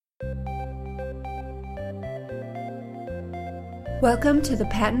Welcome to the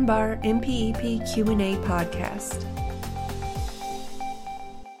Patent Bar MPEP Q&A podcast.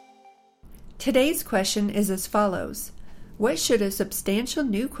 Today's question is as follows. What should a substantial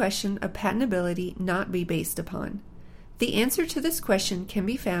new question of patentability not be based upon? The answer to this question can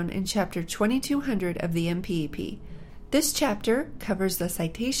be found in Chapter 2200 of the MPEP. This chapter covers the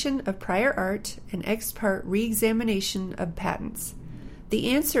citation of prior art and ex parte re-examination of patents. The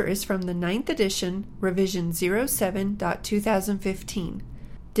answer is from the 9th edition, revision 07.2015.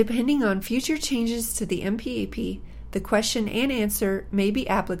 Depending on future changes to the MPEP, the question and answer may be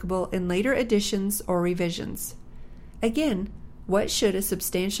applicable in later editions or revisions. Again, what should a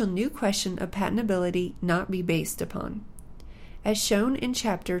substantial new question of patentability not be based upon? As shown in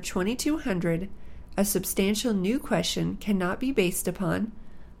Chapter 2200, a substantial new question cannot be based upon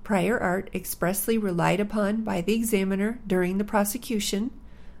prior art expressly relied upon by the examiner during the prosecution,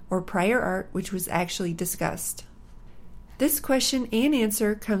 or prior art which was actually discussed. This question and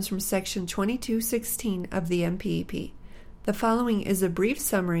answer comes from Section 2216 of the MPEP. The following is a brief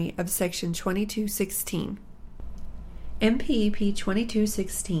summary of Section 2216. MPEP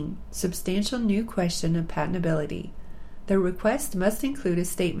 2216, Substantial New Question of Patentability. The request must include a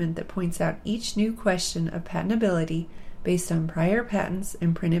statement that points out each new question of patentability based on prior patents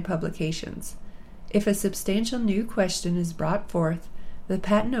and printed publications. If a substantial new question is brought forth, the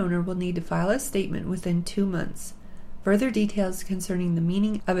patent owner will need to file a statement within 2 months. Further details concerning the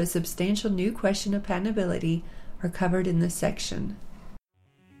meaning of a substantial new question of patentability are covered in this section.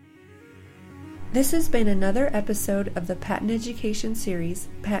 This has been another episode of the Patent Education Series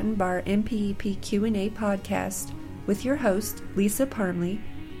Patent Bar MPEP Q&A podcast with your host, Lisa Parmley,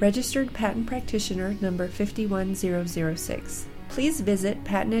 Registered Patent Practitioner number 51006. Please visit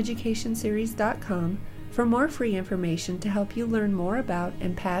patenteducationseries.com for more free information to help you learn more about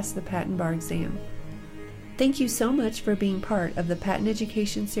and pass the Patent Bar exam. Thank you so much for being part of the Patent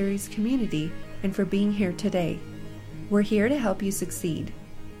Education Series community and for being here today. We're here to help you succeed.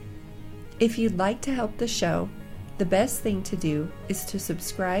 If you'd like to help the show, the best thing to do is to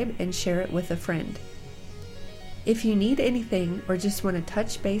subscribe and share it with a friend. If you need anything or just want to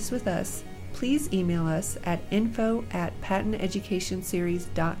touch base with us, please email us at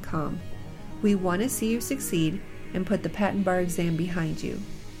info@patenteducationseries.com. We want to see you succeed and put the Patent Bar exam behind you.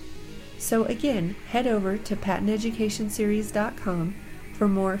 So again, head over to patenteducationseries.com for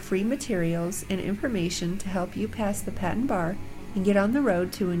more free materials and information to help you pass the Patent Bar and get on the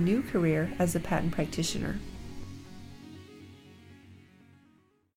road to a new career as a patent practitioner.